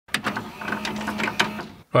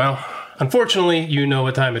Well, unfortunately, you know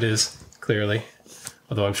what time it is, clearly.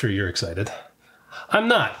 Although I'm sure you're excited. I'm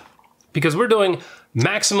not. Because we're doing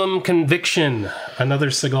Maximum Conviction, another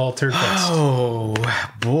Seagal turd fest. Oh,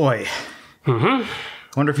 boy. I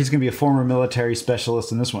wonder if he's going to be a former military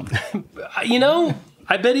specialist in this one. You know,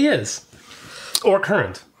 I bet he is. Or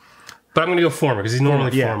current. But I'm going to go former, because he's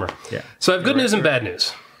normally former. Yeah. So I have good news and bad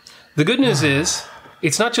news. The good news is,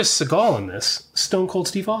 it's not just Seagal in this. Stone Cold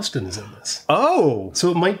Steve Austin is in this. Oh!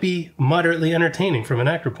 So it might be moderately entertaining from an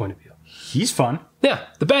actor point of view. He's fun. Yeah.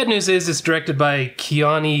 The bad news is it's directed by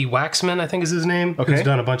Keanu Waxman, I think is his name. Okay. Who's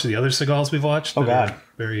done a bunch of the other Seagals we've watched. Oh, God.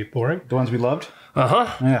 Very boring. The ones we loved?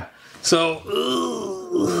 Uh-huh. Yeah. So,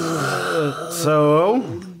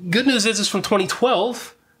 good news is it's from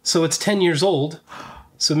 2012, so it's 10 years old.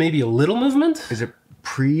 So maybe a little movement? Is it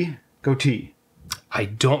pre-goatee? I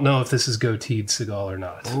don't know if this is goateed Seagal or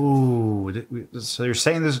not. Ooh, so you're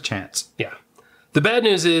saying there's a chance? Yeah. The bad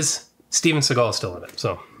news is Steven Seagal is still in it.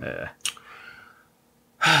 So,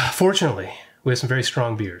 fortunately, we have some very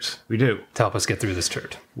strong beers. We do. To help us get through this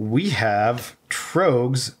turd. We have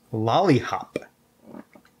Troegs Lollihop.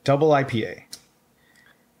 Double IPA.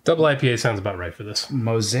 Double IPA sounds about right for this.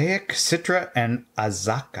 Mosaic, Citra, and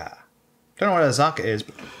Azaka. Don't know what Azaka is,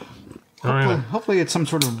 but hopefully it's some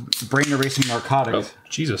sort of brain-erasing narcotics. Oh,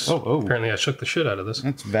 Jesus. Oh. Apparently I shook the shit out of this.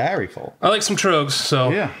 It's very full. I like some Troegs, so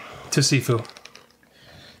Yeah. to Sifu.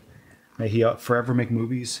 May he forever make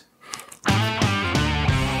movies.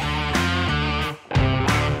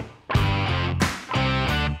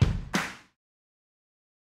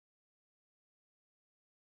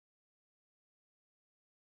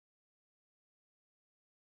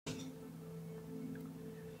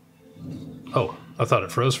 Oh, I thought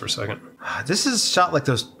it froze for a second. This is shot like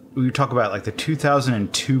those we talk about, like the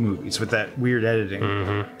 2002 movies with that weird editing.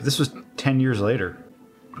 But this was 10 years later.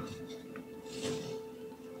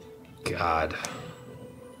 God.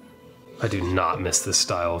 I do not miss this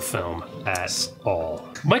style of film at all.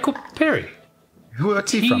 Michael Pare.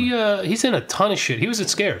 What's he from? He's in a ton of shit. He was at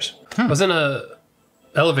Scares. I was in a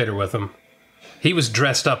elevator with him. He was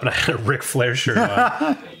dressed up and I had a Ric Flair shirt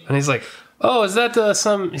on. And he's like, oh, is that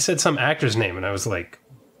he said some actor's name. And I was like,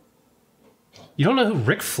 you don't know who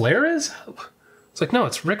Ric Flair is? It's like, no,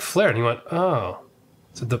 it's Ric Flair. And he went, oh,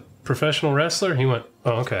 is it the professional wrestler? He went,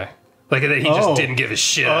 oh, okay. Like, he just didn't give a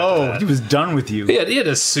shit. Oh, he was done with you. He had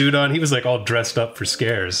a suit on. He was like all dressed up for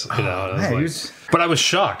Scares. You know. But I was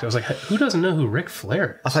shocked. I was like, who doesn't know who Ric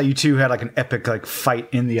Flair is? I thought you two had like an epic fight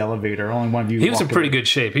in the elevator. Only one of you. He was in pretty good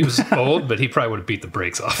shape. He was old, but he probably would have beat the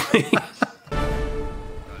brakes off me. I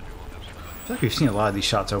feel like we've seen a lot of these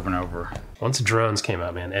shots over and over. Once drones came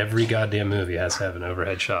out, man, every goddamn movie has to have an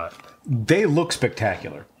overhead shot. They look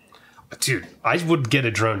spectacular. Dude, I would get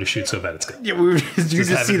a drone to shoot so bad it's good. Yeah, you would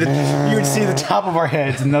see the top of our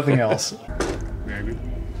heads and nothing else. Maybe.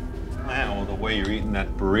 Man, well, the way you're eating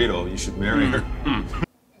that burrito, you should marry her.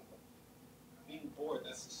 Being bored,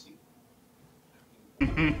 that's the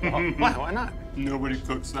secret. Why not? Nobody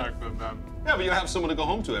cooks that good, man. Yeah, but you have someone to go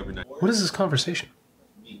home to every night. What is this conversation?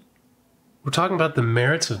 We're talking about the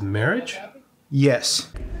merits of marriage?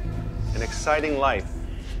 Yes. An exciting life.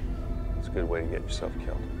 It's a good way to get yourself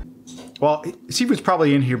killed. Well, Seafood's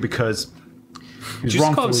probably in here because he was Did you just call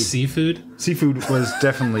him wrongfully. Seafood? Seafood was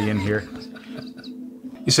definitely in here.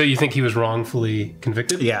 So you think he was wrongfully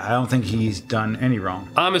convicted? Yeah, I don't think he's done any wrong.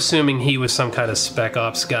 I'm assuming he was some kind of spec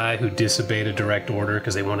ops guy who disobeyed a direct order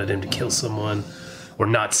because they wanted him to kill someone or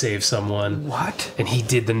not save someone. What? And he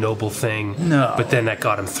did the noble thing. No. But then that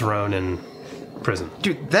got him thrown in prison.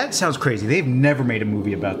 Dude, that sounds crazy. They've never made a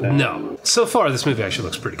movie about that. No. So far, this movie actually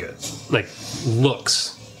looks pretty good. Like,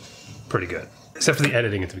 looks pretty good. Except for the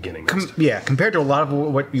editing at the beginning. Yeah, compared to a lot of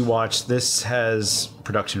what you watch, this has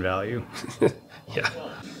production value. Yeah.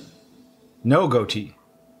 No goatee.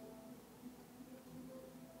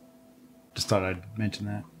 Just thought I'd mention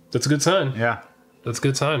that. That's a good sign. Yeah. That's a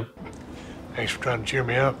good sign. Thanks for trying to cheer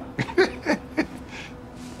me up.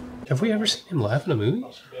 Have we ever seen him laugh in a movie?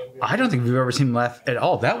 I don't think we've ever seen him laugh at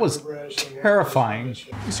all. That was terrifying.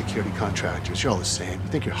 You security contractors, you're all the same. You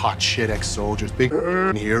think you're hot shit ex-soldiers, big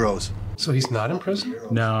heroes. So he's not in prison?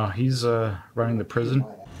 No, he's running the prison.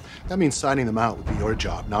 That means signing them out would be your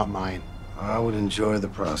job, not mine. I would enjoy the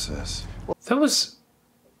process. That was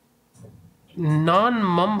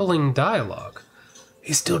non-mumbling dialogue.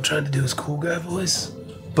 He's still trying to do his cool guy voice,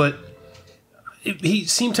 but he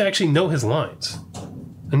seemed to actually know his lines.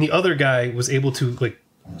 And the other guy was able to, like,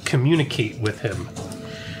 communicate with him.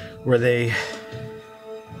 Were they...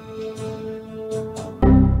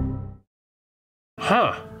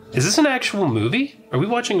 Huh. Is this an actual movie? Are we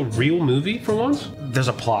watching a real movie for once? There's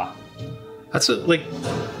a plot. That's like,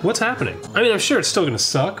 what's happening? I mean, I'm sure it's still going to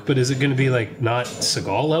suck, but is it going to be like not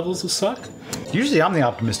Seagal levels of suck? Usually I'm the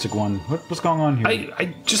optimistic one. What's going on here?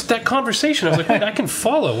 I just, that conversation, I was like, wait, I can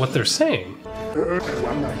follow what they're saying.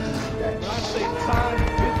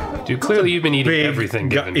 Dude, clearly you've been eating everything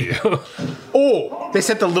given to you. Oh, they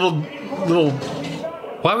sent the little.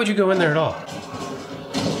 Why would you go in there at all?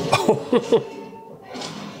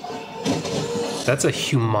 That's a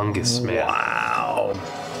humongous man. Wow.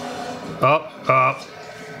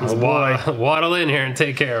 Let's waddle in here and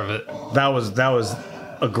take care of it. That was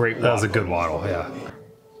a great waddle. That was a good waddle, yeah.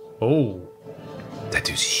 Oh. That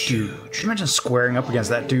dude's huge. Can you imagine squaring up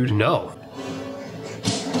against that dude? No.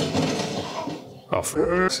 Oh,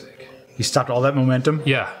 for fuck's sake. He stopped all that momentum?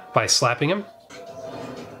 Yeah, by slapping him?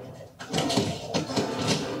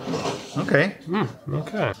 Okay.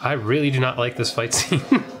 Okay. I really do not like this fight scene.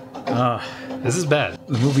 This is bad.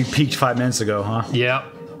 The movie peaked 5 minutes ago, huh?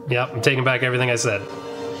 Yep. I'm taking back everything I said.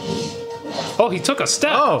 Oh, he took a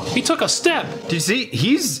step. Oh. He took a step. Do you see?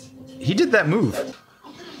 He did that move.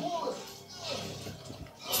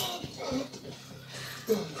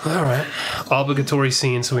 All right. Obligatory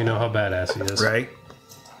scene so we know how badass he is. Right.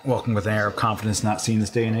 Walking with an air of confidence not seen this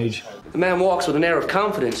day and age. The man walks with an air of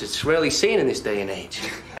confidence it's rarely seen in this day and age.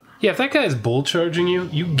 Yeah, if that guy's bull charging you,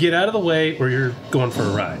 you get out of the way or you're going for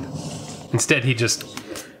a ride. Instead,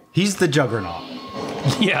 He's the juggernaut.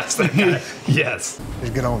 Yes, that guy. Yes.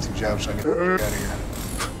 Just get on with your job so I can get out of here.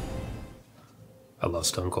 I love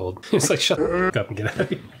Stone Cold. He's like, shut the f up and get out of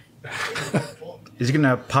here. Is he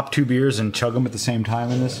gonna pop 2 beers and chug them at the same time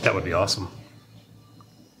in this? That would be awesome.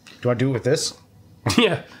 Do I do it with this?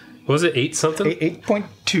 Yeah. What was it, 8 something?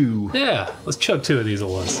 8.2. Yeah, let's chug 2 of these at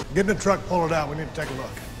once. Get in the truck, pull it out. We need to take a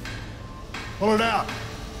look. Pull it out.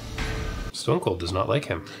 Stone Cold does not like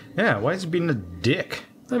him. Yeah, why is he being a dick?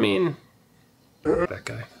 I mean, that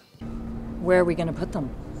guy. Where are we gonna put them?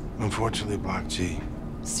 Unfortunately, Block G.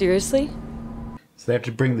 Seriously? So they have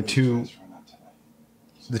to bring the two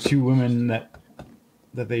women that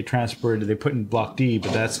they transported. They put in Block D,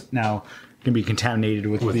 but that's now gonna be contaminated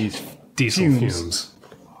with these diesel fumes.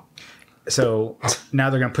 So now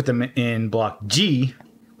they're gonna put them in Block G.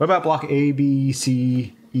 What about Block A, B,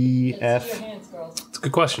 C, E, F? It's a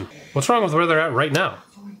good question. What's wrong with where they're at right now?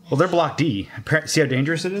 Well, they're Block D. See how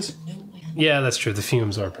dangerous it is? Yeah, that's true. The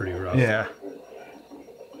fumes are pretty rough. Yeah.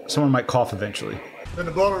 Someone might cough eventually. In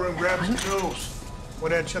the boiler room, grab some tools.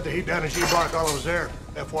 Went ahead and shut the heat down and G-block all of us there.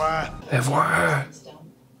 FYI. FYI.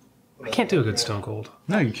 I can't do a good Stone Cold.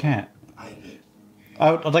 No, you can't.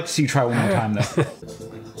 I'd like to see you try one more time, though.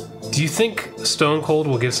 Do you think Stone Cold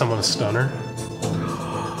will give someone a stunner?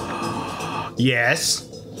 Yes.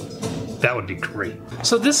 That would be great.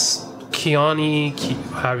 So this Keanu,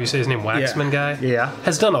 however you say his name, Waxman guy,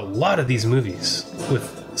 has done a lot of these movies with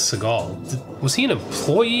Seagal. Was he an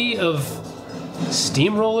employee of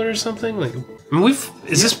Steamroller or something? Like, I mean,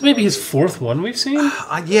 is this maybe his 4th one we've seen?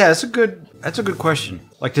 Yeah, that's a good question.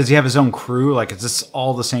 Like, does he have his own crew? Like, is this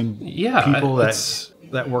all the same people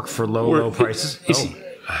that work for low prices?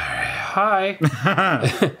 Hi.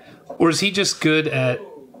 Or is he just good at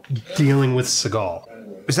dealing with Seagal?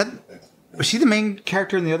 Was he the main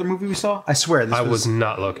character in the other movie we saw? I swear, I was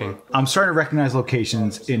not looking. I'm starting to recognize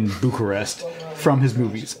locations in Bucharest from his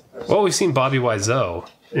movies. Well, we've seen Bobby Wiseau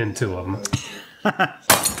in 2 of them.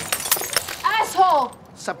 Asshole!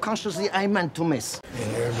 Subconsciously, I meant to miss. Yeah,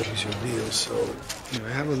 everybody's your deal, so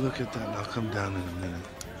have a look at that and I'll come down in a minute.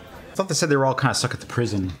 I thought they said they were all kind of stuck at the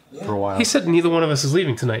prison for a while. He said neither one of us is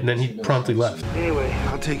leaving tonight, and then he promptly left. Anyway,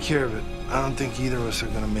 I'll take care of it. I don't think either of us are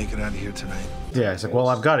going to make it out of here tonight. Yeah, he's like, well,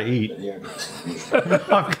 I've got to eat.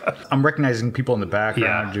 I'm recognizing people in the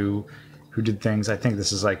background who did things. I think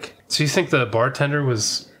this is like... So you think the bartender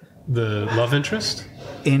was the love interest?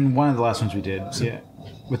 In one of the last ones we did, yeah.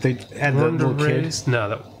 But they had the little kid.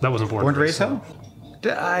 No, that wasn't Born to Raise Hell.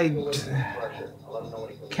 I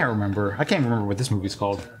can't remember. I can't remember what this movie's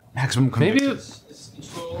called. Maximum Conviction.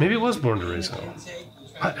 Maybe it was Born to Raise Hell.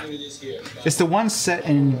 It's the one set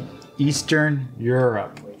in Eastern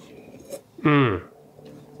Europe.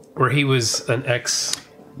 Where he was an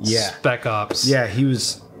ex-spec ops. Yeah, he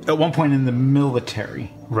was at one point in the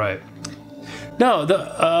military. Right. No,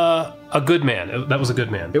 a good man. That was a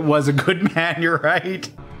good man. It was a good man, you're right.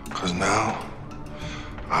 Because now,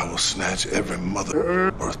 I will snatch every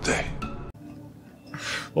mother birthday.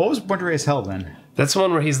 What was Born to Raise Hell then? That's the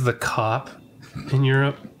one where he's the cop in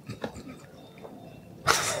Europe.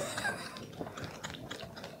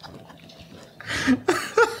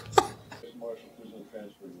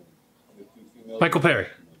 Michael Pare.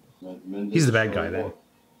 He's the bad guy then.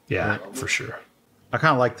 Yeah, for sure. I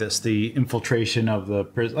kind of like this. The infiltration of the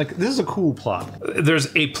prison. Like, this is a cool plot.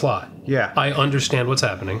 There's a plot. Yeah. I understand what's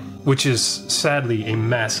happening, which is sadly a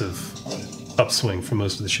massive upswing from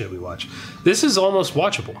most of the shit we watch. This is almost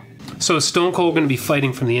watchable. So is Stone Cold going to be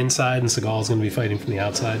fighting from the inside and Seagal's going to be fighting from the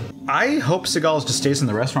outside? I hope Seagal just stays in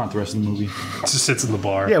the restaurant the rest of the movie. Just sits in the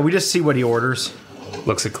bar. Yeah, we just see what he orders.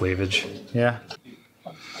 Looks at cleavage. Yeah.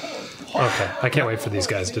 Okay, I can't wait for these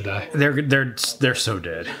guys to die. They're so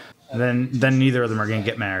dead. Then neither of them are going to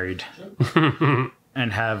get married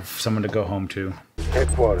and have someone to go home to.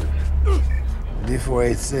 Headquarters.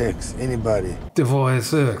 D486. Anybody?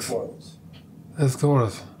 D486.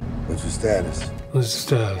 Headquarters. What's your status?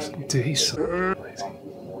 What's your status? Dude, he's so lazy.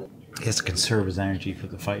 He has to conserve his energy for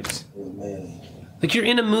the fights. Like, you're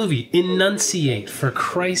in a movie. Enunciate for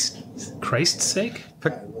Christ's sake?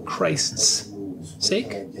 For Christ's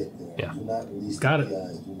sake? Yeah. Got it.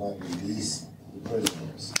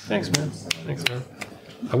 Thanks, man. Thanks, man.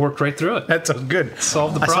 I worked right through it. That's so good.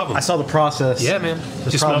 Solved the problem. I saw the process. Yeah, man.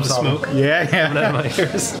 Just smell the smoke. Yeah. Coming out of my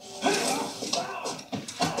ears.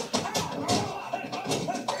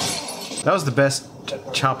 That was the best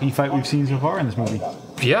choppy fight we've seen so far in this movie.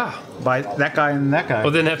 Yeah. By that guy and that guy.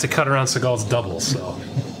 Well, then have to cut around Seagal's double, so.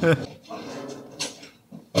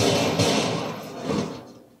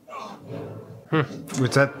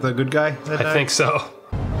 Was that the good guy? I think so.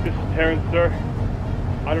 This is Terrence, sir.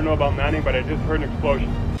 I don't know about Manning, but I just heard an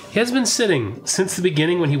explosion. He has been sitting since the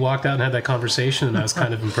beginning when he walked out and had that conversation, and I was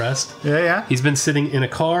kind of impressed. Yeah. He's been sitting in a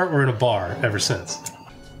car or in a bar ever since.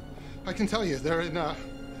 I can tell you, they're in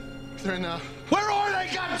Where are they,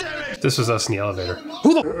 goddammit? This was us in the elevator.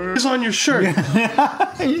 Who the f is on your shirt?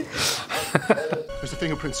 There's a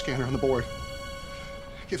fingerprint scanner on the board.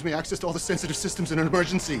 Gives me access to all the sensitive systems in an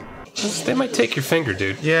emergency. They might take your finger,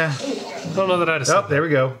 dude. Yeah. I don't know that I'd have Oh, there we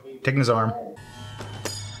go. Taking his arm.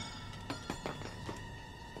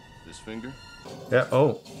 This finger? Yeah.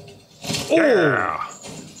 Oh. Yeah.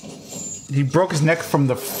 He broke his neck from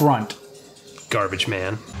the front. Garbage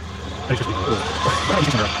man.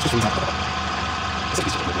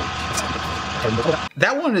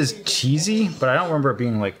 That one is cheesy, but I don't remember it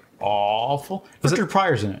being like awful. Richard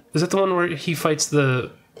Pryor's in it. Is it the one where he fights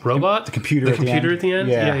the robot? The computer. The at computer the at the end?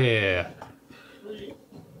 Yeah.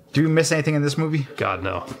 Do we miss anything in this movie? God,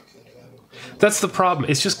 no. That's the problem.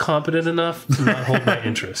 It's just competent enough to not hold my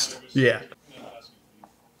interest. Yeah.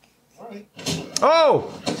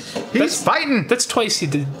 Oh! He's fighting! That's twice he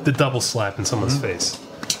did the double slap in someone's face.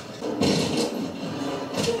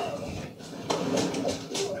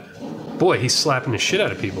 Boy, he's slapping the shit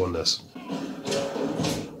out of people in this.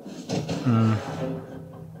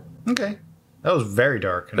 Okay. That was very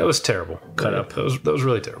dark. That was terrible. Cut up. That was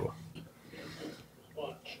really terrible.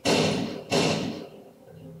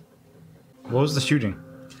 What was the shooting?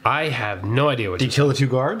 I have no idea what. Did he kill the two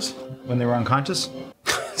guards when they were unconscious?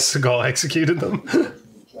 Seagal executed them.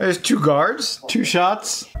 There's two guards, 2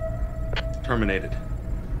 shots. Terminated.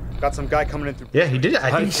 Got some guy coming in through. Yeah, he did it.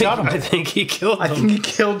 I think he shot him. I think he killed them. I think he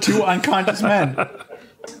killed 2 unconscious men.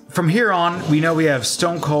 From here on, we know we have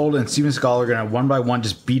Stone Cold and Steven Seagal are going to one by one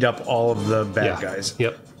just beat up all of the bad guys.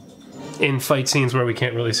 Yep. In fight scenes where we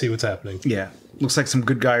can't really see what's happening. Yeah. Looks like some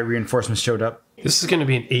good guy reinforcements showed up. This is going to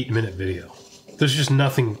be an 8-minute video. There's just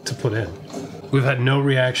nothing to put in. We've had no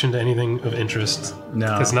reaction to anything of interest. No.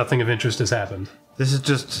 Because nothing of interest has happened. This is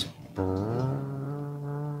just...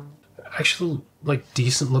 Actually, like,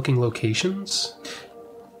 decent-looking locations?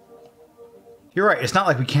 You're right. It's not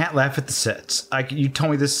like we can't laugh at the sets. You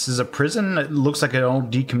told me this is a prison. It looks like an old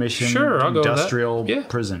decommissioned I'll go industrial with that. Yeah.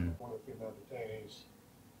 prison.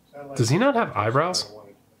 Does he not have eyebrows?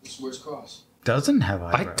 Doesn't have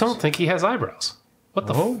eyebrows. I don't think he has eyebrows. What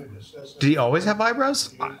the Did he always have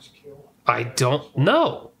eyebrows? I don't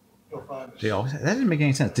know. Did he always? That didn't make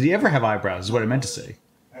any sense. Did he ever have eyebrows? Is what I meant to say.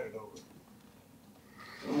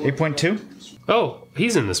 8.2? Oh,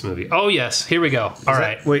 he's in this movie. Oh, yes. Here we go. All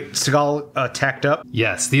right. Wait, Seagal tacked up?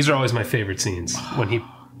 Yes, these are always my favorite scenes. When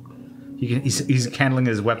he's handling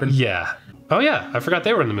his weapon? Yeah. Oh, yeah. I forgot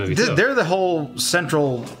they were in the movie, too. They're the whole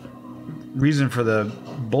central reason for the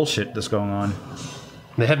bullshit that's going on.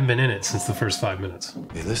 They haven't been in it since the first 5 minutes.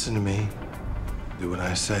 You listen to me. Do what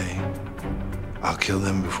I say. I'll kill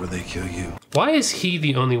them before they kill you. Why is he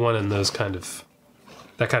the only one in that kind of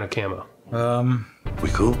camo? We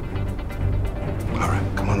cool? All right,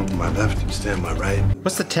 come on over to my left. You stand my right.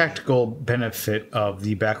 What's the tactical benefit of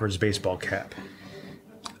the backwards baseball cap?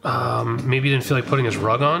 Maybe he didn't feel like putting his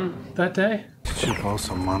rug on that day? The chip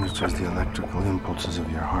also monitors the electrical impulses of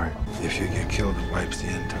your heart. If you get killed, it wipes the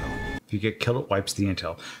intel. If you get killed, it wipes the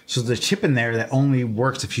intel. So the chip in there that only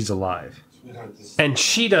works if she's alive. And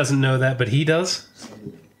she doesn't know that, but he does?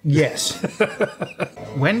 Yes.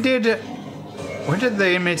 When did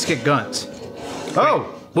the inmates get guns?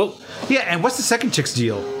 Oh, well, yeah. And what's the second chick's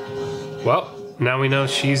deal? Well, now we know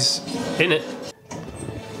she's in it.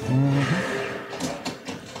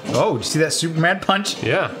 Oh, did you see that Superman punch?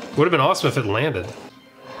 Yeah, would have been awesome if it landed.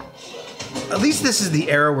 At least this is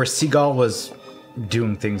the era where Seagal was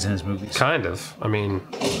doing things in his movies. Kind of. I mean,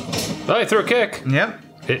 oh, he threw a kick. Yep.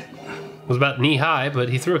 It was about knee high, but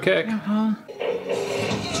he threw a kick.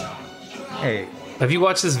 Hey. Have you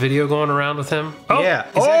watched this video going around with him? Oh, yeah.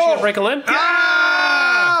 He's actually gonna break a limb?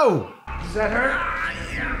 Oh! Does that hurt?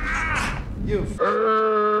 You.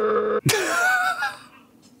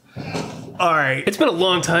 All right. It's been a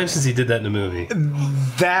long time since he did that in a movie.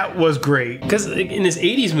 That was great. Because in his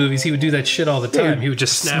 80s movies, he would do that shit all the time. He would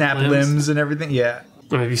just snap limbs and everything. Yeah.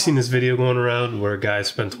 Have you seen this video going around where a guy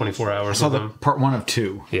spent 24 hours I saw with the him? part 1 of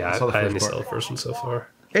 2. Yeah, I saw only saw the first one so far.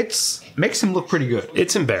 It's makes him look pretty good.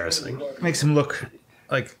 It's embarrassing. Makes him look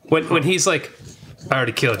like when he's like, I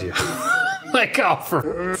already killed you. Like, oh,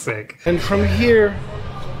 for sake. And from here,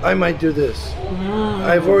 I might do this.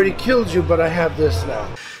 I've already killed you, but I have this now.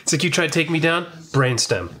 It's like you tried to take me down,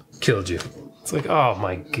 brainstem, killed you. It's like, oh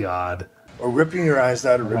my god. Or ripping your eyes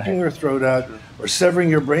out, or ripping your throat out, or severing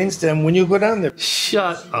your brainstem when you go down there.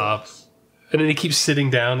 Shut up. And then he keeps sitting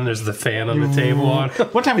down and there's the fan on the table on.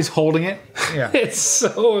 One time he's holding it. Yeah. It's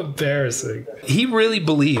so embarrassing. He really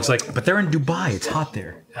believes, like, but they're in Dubai. It's hot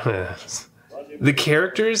there. The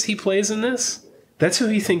characters he plays in this, that's who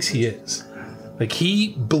he thinks he is. Like,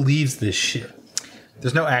 he believes this shit.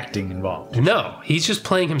 There's no acting involved. No, he's just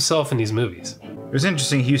playing himself in these movies. It was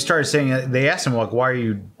interesting. He started saying, they asked him, like, why are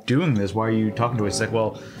you doing this? Why are you talking to us? He's like,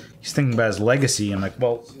 well, he's thinking about his legacy. I'm like,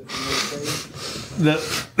 well,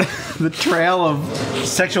 the trail of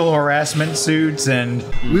sexual harassment suits and...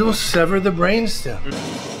 We will sever the brainstem.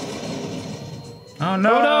 Oh,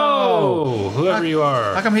 no. Oh, no. Whoever you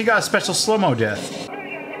are. How come he got a special slow-mo death?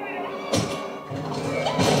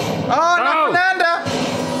 Oh, not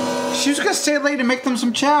Fernanda! She was going to stay late and make them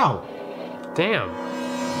some chow. Damn.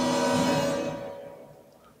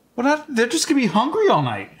 Well, they're just going to be hungry all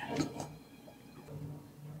night.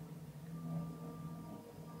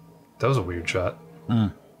 That was a weird shot.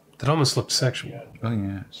 That almost looked sexual. Oh,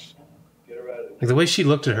 yes. Like, the way she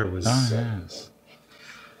looked at her was... Oh, yes.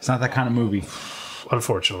 It's not that kind of movie.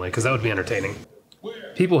 Unfortunately, because that would be entertaining.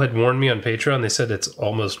 People had warned me on Patreon. They said it's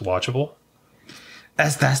almost watchable.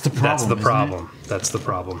 That's the problem. That's the problem. That's the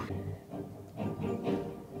problem.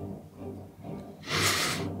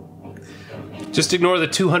 Just ignore the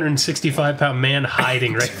 265-pound man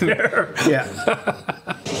hiding right there. Yeah.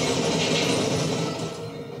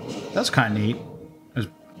 That's kind of neat.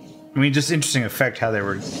 I mean, just interesting effect how they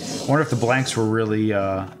were... I wonder if the blanks were really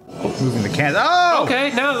moving the cans. Oh!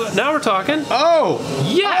 Okay, now we're talking. Oh!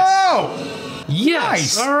 Yes! Oh! Yes!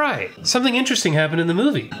 Nice. All right. Something interesting happened in the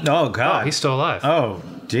movie. Oh, God. Oh, he's still alive. Oh,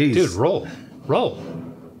 jeez. Dude, roll. Roll.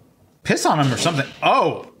 Piss on him or something.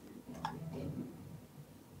 Oh!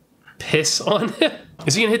 Piss on him?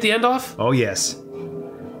 Is he going to hit the end off? Oh, yes.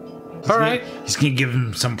 All right. He's going to give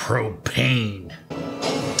him some propane.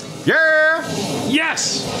 Yeah!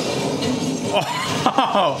 Yes!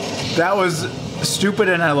 Oh, that was stupid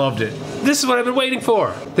and I loved it. This is what I've been waiting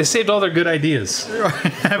for. They saved all their good ideas.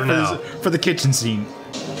 for the kitchen scene.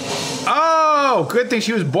 Oh, good thing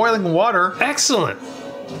she was boiling water. Excellent.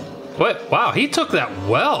 What? Wow, he took that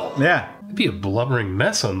well. Yeah. It'd be a blubbering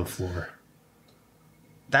mess on the floor.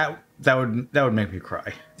 That would make me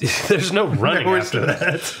cry. There's no running after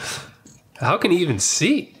that. How can he even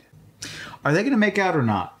see? Are they going to make out or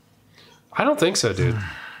not? I don't think so, dude.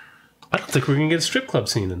 I don't think we're going to get a strip club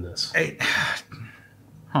scene in this. Hey.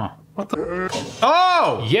 Huh. What the?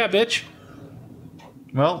 Oh! Yeah, bitch.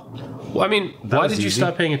 Well, I mean, why did you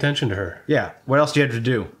stop paying attention to her? Yeah. What else do you have to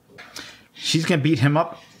do? She's going to beat him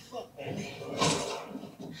up?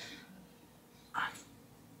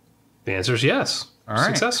 The answer is yes. All right.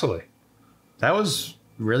 Successfully. That was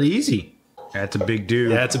really easy. That's a big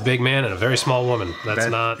dude. Yeah, it's a big man and a very small woman.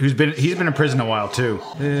 He's been in prison a while too.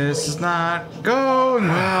 This is not going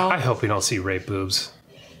well. I hope we don't see rape boobs.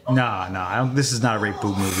 Nah. This is not a rape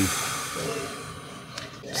boob movie.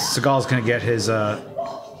 Seagal's gonna get his his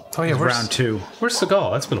round 2. Where's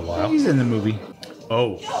Seagal? That's been a while. He's in the movie.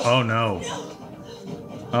 Oh no.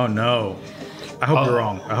 Oh no. I hope you're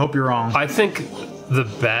wrong. I hope you're wrong. I think the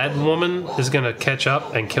bad woman is gonna catch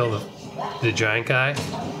up and kill the giant guy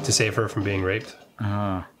to save her from being raped.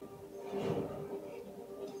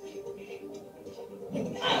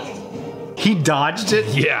 He dodged it?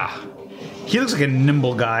 Yeah. He looks like a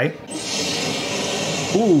nimble guy.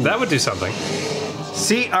 Ooh. That would do something.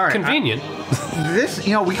 See, all right. Convenient. This,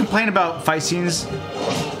 we complain about fight scenes.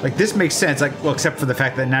 Like, this makes sense. Like, well, except for the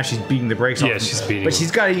fact that now she's beating the brakes off him. Yeah, she's beating But him.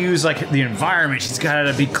 she's got to use, like, the environment. She's got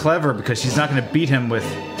to be clever because she's not going to beat him with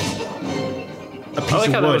a piece I like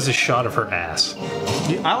of how wood. that was a shot of her ass.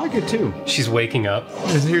 Yeah, I like it, too. She's waking up,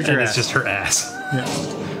 Here's your and ass. it's just her ass.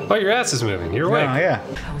 Yeah. Oh, your ass is moving. You're awake. Oh, yeah.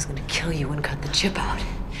 I was gonna kill you and cut the chip out.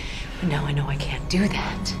 But now I know I can't do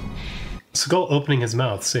that. Seagal opening his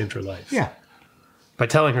mouth saved her life. Yeah. By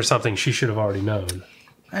telling her something she should have already known.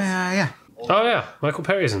 Yeah. Oh, yeah. Michael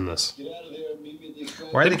Pare's in this.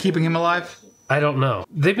 Why are they keeping him alive? I don't know.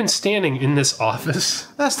 They've been standing in this office.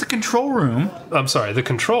 That's the control room. I'm sorry, the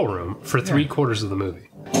control room for 3/4 of the movie.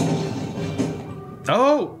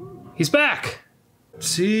 Oh! He's back!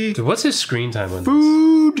 See? Dude, what's his screen time on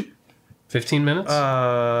Food! this? 15 minutes?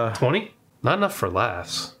 20? Not enough for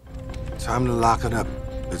laughs. Time to lock it up.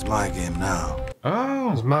 It's my game now.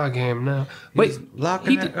 Oh. It's my game now. Wait,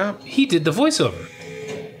 locking it up. He did the voiceover.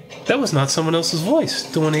 That was not someone else's voice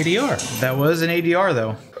doing ADR. That was an ADR,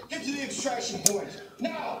 though. Get to the extraction point.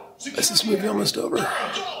 Now! Is this movie almost over?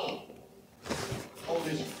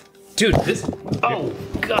 Dude, this... Oh,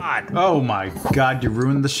 God. Oh, my God, you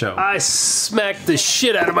ruined the show. I smacked the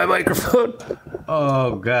shit out of my microphone.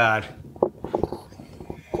 Oh, God.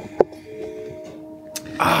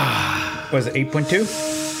 Was it 8.2?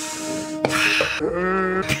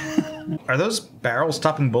 Are those barrels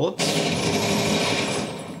stopping bullets?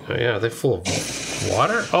 Oh, yeah, they're full of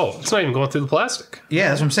water? Oh, it's not even going through the plastic. Yeah,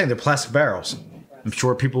 that's what I'm saying. They're plastic barrels. I'm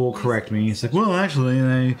sure people will correct me. It's like, well, actually,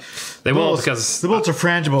 they won't because the bullets are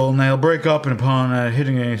frangible and they'll break up, and upon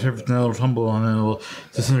hitting a surface, they'll tumble and they'll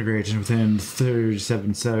disintegrate within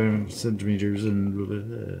 37 centimeters.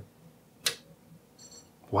 And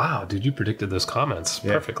wow, dude, you predicted those comments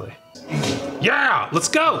perfectly. Yeah, let's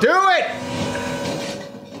go. Do it.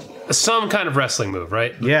 Some kind of wrestling move,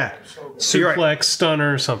 right? Yeah. Suplex, right.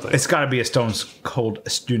 stunner, something. It's got to be a Stone Cold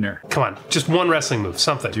Stunner. Come on, just one wrestling move,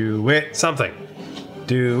 something. Do it. Something.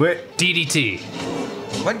 Do it. DDT.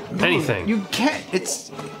 What? No, Anything. You can't.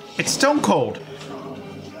 It's Stone Cold.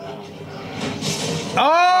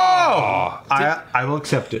 Oh! I will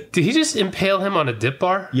accept it. Did he just impale him on a dip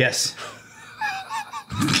bar? Yes.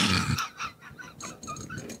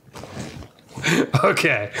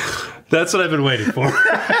 Okay. That's what I've been waiting for.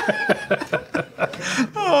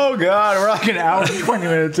 Oh, God. We're like an hour and 20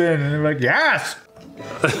 minutes in, and they're like, yes!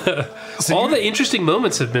 All the interesting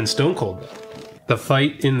moments have been Stone Cold. The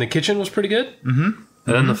fight in the kitchen was pretty good. Mm-hmm.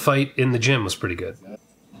 And then the fight in the gym was pretty good.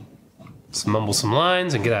 Let's mumble some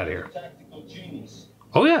lines and get out of here.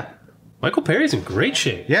 Oh, yeah. Michael Pare's in great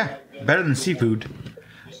shape. Yeah. Better than seafood.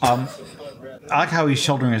 I like how he's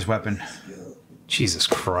shouldering his weapon. Jesus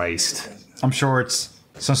Christ. I'm sure it's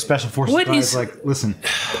some special forces What guys is- like, listen.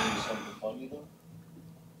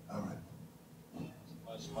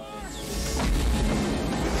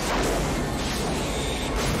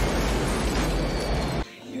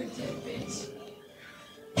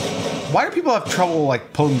 Why do people have trouble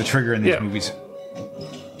like pulling the trigger in these movies?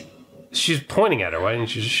 She's pointing at her. Why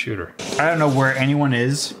didn't you just shoot her? I don't know where anyone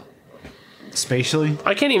is spatially.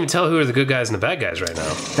 I can't even tell who are the good guys and the bad guys right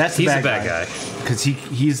now. That's the He's bad the bad guy. Because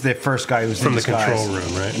he's the first guy who's From in the disguise. control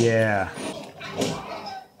room, right? Yeah.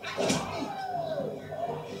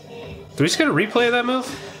 Do we just get a replay of that move?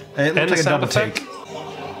 It looks And like the a double sound take. effect?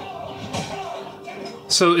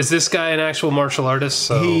 So is this guy an actual martial artist?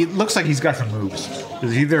 So He looks like he's got some moves.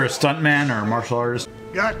 He's either a stuntman or a martial artist.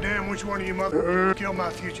 Goddamn, which one of you mother killed my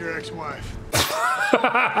future ex-wife?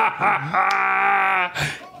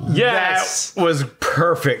 Yes! That was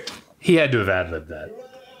perfect. He had to have ad-libbed that.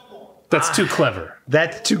 That's too clever.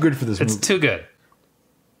 That's too good for this It's movie. too good.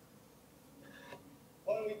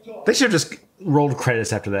 They should have just rolled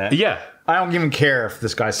credits after that. Yeah. I don't even care if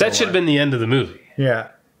this guy's still That should have alive. been the end of the movie. Yeah.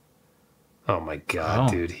 Oh my god,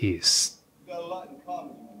 Oh. dude. He's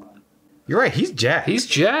You're right, he's jacked. He's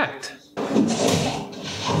jacked.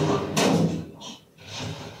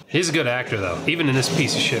 He's a good actor, though, even in this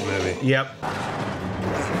piece of shit movie. Yep.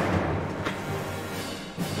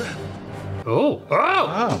 Oh! Oh!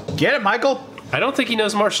 Oh, get it, Michael? I don't think he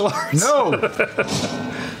knows martial arts. No.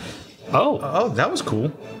 Oh. Oh, that was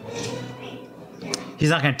cool. He's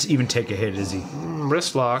not going to even take a hit, is he?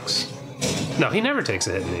 Wrist locks. No, he never takes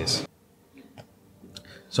a hit in these.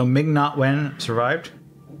 So Ming Not Wen survived?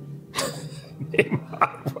 Ming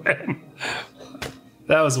Not Wen.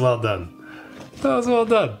 That was well done. That was well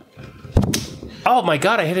done. Oh my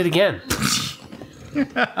god, I hit it again.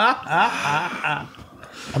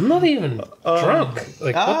 I'm not even drunk.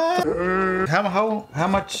 Like, what the... How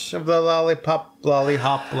much of the lollipop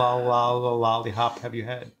have you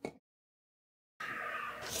had?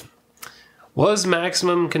 Was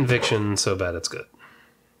Maximum Conviction so bad it's good?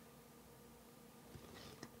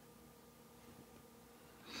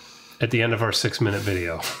 At the end of our 6-minute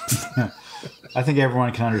video. I think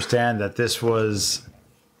everyone can understand that this was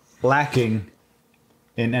lacking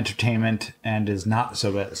in entertainment and is not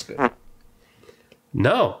so bad it's good.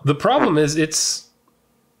 No, the problem is it's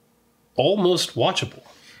almost watchable.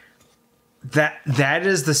 That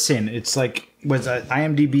is the sin. It's like was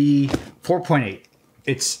IMDb 4.8.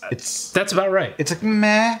 It's that's about right. It's like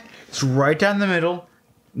meh. It's right down the middle.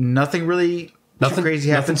 Nothing really too crazy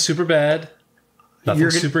happens. Nothing super bad.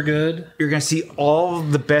 Nothing super good. You're gonna see all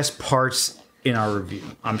the best parts in our review.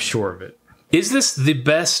 I'm sure of it. Is this the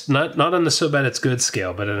best? Not on the so bad it's good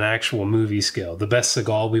scale, but an actual movie scale. The best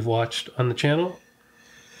Seagal we've watched on the channel.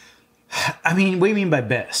 I mean, what do you mean by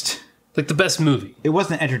best? Like the best movie. It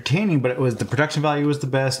wasn't entertaining, but it was the production value was the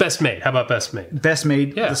best. Best made. How about best made? Best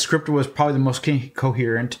made. Yeah. The script was probably the most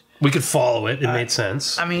coherent. We could follow it. It made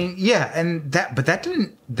sense. I mean, yeah, and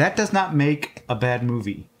that does not make a bad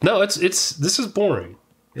movie. No, this is boring.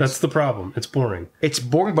 That's the problem. It's boring. It's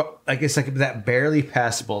boring, but like it's like that barely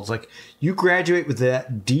passable. It's like you graduate with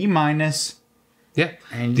that D-. Yeah.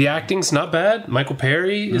 And the acting's not bad. Michael Pare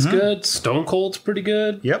is good. Stone Cold's pretty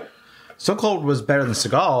good. Yep. Stone Cold was better than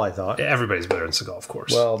Seagal, I thought. Everybody's better than Seagal, of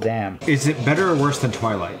course. Well, damn. Is it better or worse than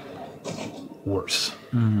Twilight? Worse.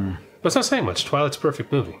 But it's not saying much. Twilight's a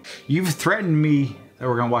perfect movie. You've threatened me that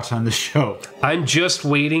we're going to watch it on this show. I'm just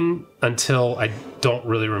waiting until I don't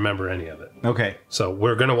really remember any of it. Okay. So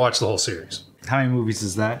we're going to watch the whole series. How many movies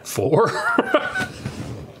is that? 4.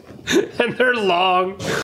 And they're long.